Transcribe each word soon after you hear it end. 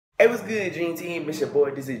Hey, what's good, Dream Team? It's your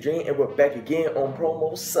boy, this is Dream, and we're back again on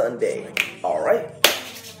Promo Sunday. Alright?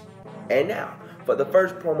 And now, for the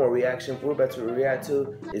first promo reaction we're about to react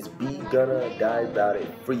to is BGunna Die Bout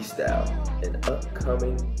It Freestyle, an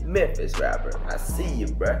upcoming Memphis rapper. I see you,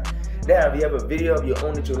 bruh. Now, if you have a video of your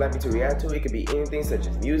own that you'd like me to react to, it could be anything such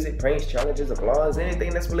as music, pranks, challenges, applause,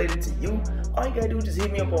 anything that's related to you. All you gotta do is just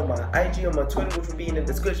hit me up on my IG or my Twitter, which will be in the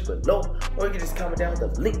description below, or you can just comment down the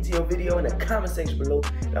link to your video in the comment section below,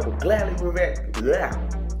 and I will gladly react.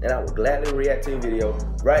 To your video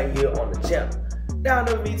right here on the channel. Now,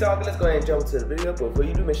 enough of me talking, let's go ahead and jump into the video. But before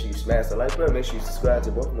you do, make sure you smash the like button, make sure you subscribe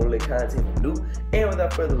to both more lit content from new. And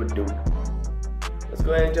without further ado, let's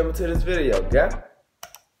go ahead and jump into this video, guy.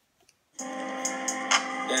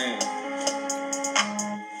 Damn.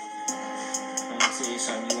 I'm gonna tell you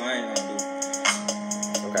something you ain't gonna do.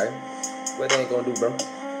 Okay. What they ain't gonna do, bro?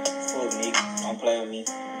 Fuck nigga, don't play with me.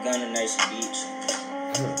 BGunna Die, bitch.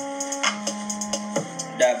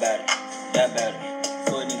 Die bout it. Die bout it.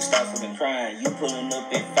 Fuck nigga stop fucking crying. You pulling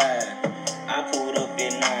up at 5. I pulled up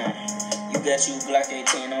at 9. You got you Glock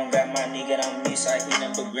 18. I don't got my nigga on me. So I hit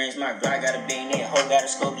them but grins. My Glock got a bayonet. Hoe got a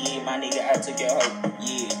scope. Yeah, my nigga, I took your hoe.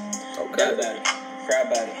 Yeah. Okay. Die bout it. Cry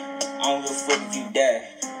about it. I don't give a fuck if you die.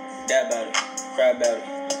 Die about it. Cry about it.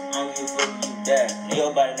 I don't give a fuck if you die.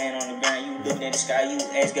 Your body land on the ground. You looking at the sky. You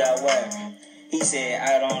ask God why. He said,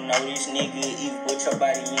 I don't know this nigga. Even with your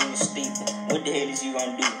body in the steeple. What the hell is you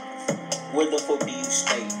gonna do? Where the fuck do you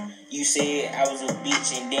stay? You said I was a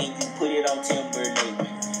bitch and then you put it on Timberlake.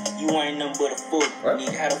 You ain't nothing but a fuck,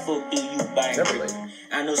 nigga. How the fuck do you buy it?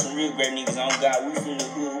 I know some real great niggas on God. We from the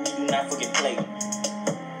hood. We do not fucking play.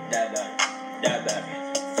 Die about it. Die about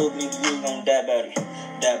it. Fuck nigga, you ain't gon' die about it.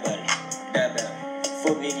 Die about it. Die about it.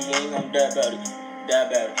 Fuck nigga, you ain't gon' die about it. Die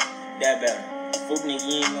about it. Die about it. Fuck nigga,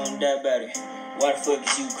 you ain't gon' die about it. Why the fuck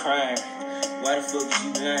is you crying? Why the fuck is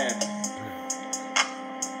you lying?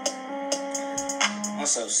 I'm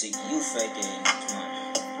so sick of you fake ass, man.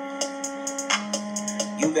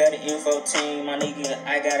 You got an info team, my nigga.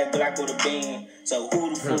 I got a Glock with a beam. So who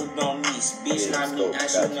the fuck gon' miss? Bitch, not me. I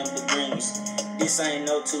shootin' up the greens. This ain't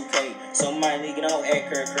no 2K. So my nigga don't act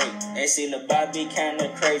her great. That shit the Bobby kinda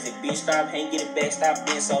crazy. Bitch, stop hang, get it back. Stop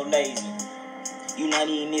being so lazy. You not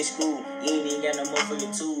even in school. You ain't even got no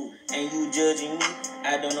motherfucking tool. And you judging me?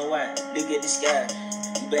 I don't know why. Look at the sky.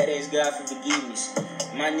 You better ask God for forgiveness.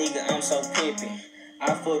 My nigga, I'm so pimpin'.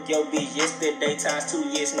 I fucked your bitch yesterday times 2.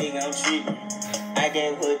 Yes, nigga, I'm trippin'. I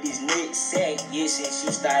gave her this nut sack, yes, and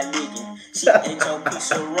she started licking. She ate your piece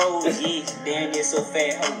of rose, yes. Damn, that's a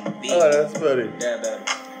fat hoe, bitch. Oh, that's funny. Die about it.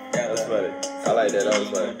 That's funny. I like that. That was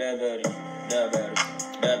funny. Die about it. Die about it.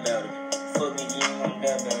 Die about it. Fuck nigga, you ain't gon'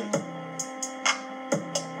 die about it.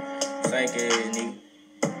 Fake ass nigga.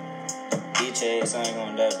 Bitch ass, I ain't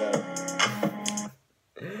gon' die about it.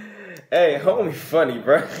 Hey, homie, funny,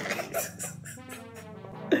 bro.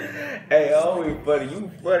 Hey, homie, funny.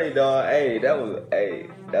 You funny, dog. Hey, that was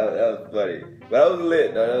funny. But that was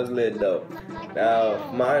lit, though. That was lit, though.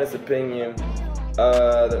 Now, my honest opinion,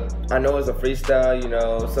 I know it's a freestyle. You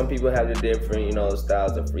know, some people have the different, you know,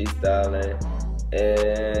 styles of freestyling,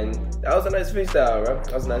 and that was a nice freestyle, bro.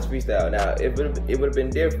 That was a nice freestyle. Now, it would have been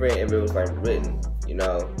different if it was like written, you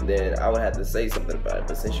know. Then I would have to say something about it.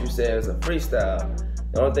 But since you said it's a freestyle,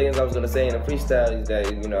 the only thing I was gonna say in a freestyle is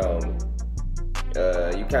that, you know,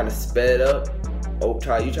 you kind of sped up. You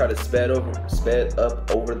try to sped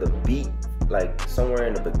up over the beat, like somewhere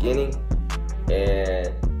in the beginning,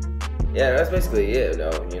 and yeah, that's basically it,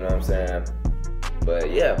 though. You know what I'm saying?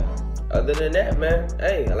 But yeah, other than that, man,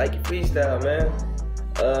 hey, I like your freestyle, man.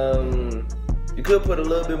 You could put a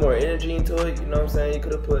little bit more energy into it. You know what I'm saying? You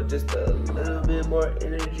could have put just a little bit more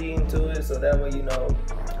energy into it, so that way, you know,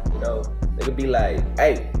 it could be like,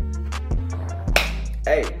 hey.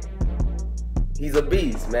 He's a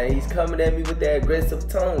beast, man. He's coming at me with that aggressive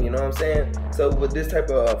tone, you know what I'm saying? So with this type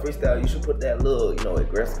of freestyle, you should put that little, you know,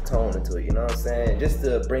 aggressive tone into it, you know what I'm saying? Just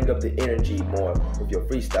to bring up the energy more with your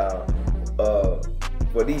freestyle,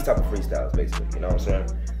 for these type of freestyles, basically, you know what I'm saying?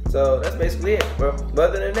 So that's basically it, bro. But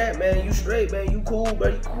other than that, man, you straight, man. You cool, bro.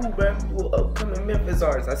 You cool, bro. You an upcoming Memphis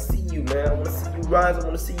artist. I see you, man. I want to see you rise. I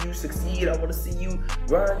want to see you succeed. I want to see you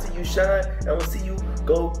grind till you shine. I want to see you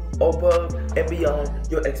go above and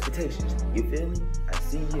beyond your expectations. You feel me? I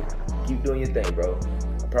see you. Keep doing your thing, bro.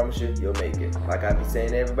 I promise you, you'll make it. Like I be saying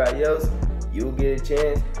to everybody else, you'll get a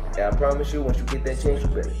chance. And I promise you, once you get that chance, you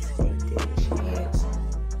better take that chance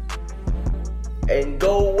and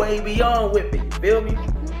go way beyond with it. You feel me?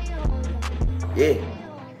 Yeah.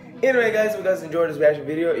 Anyway, guys, if you guys enjoyed this reaction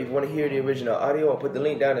video, if you want to hear the original audio, I'll put the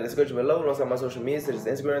link down in the description below alongside my social media such as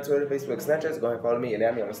Instagram, Twitter, Facebook, Snapchat. So go ahead and follow me and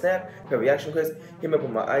add me on Snap. If you have a reaction request, hit me up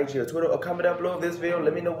on my IG or Twitter, or comment down below this video.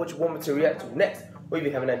 Let me know what you want me to react to next, or if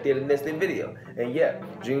you have an idea of the next day video. And yeah,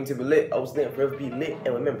 dream to be lit, always lit, forever be lit.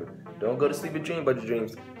 And remember, don't go to sleep and dream about your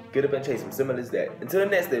dreams. Get up and chase them. Simple as that. Until the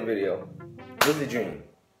next day video, live the dream.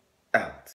 Out.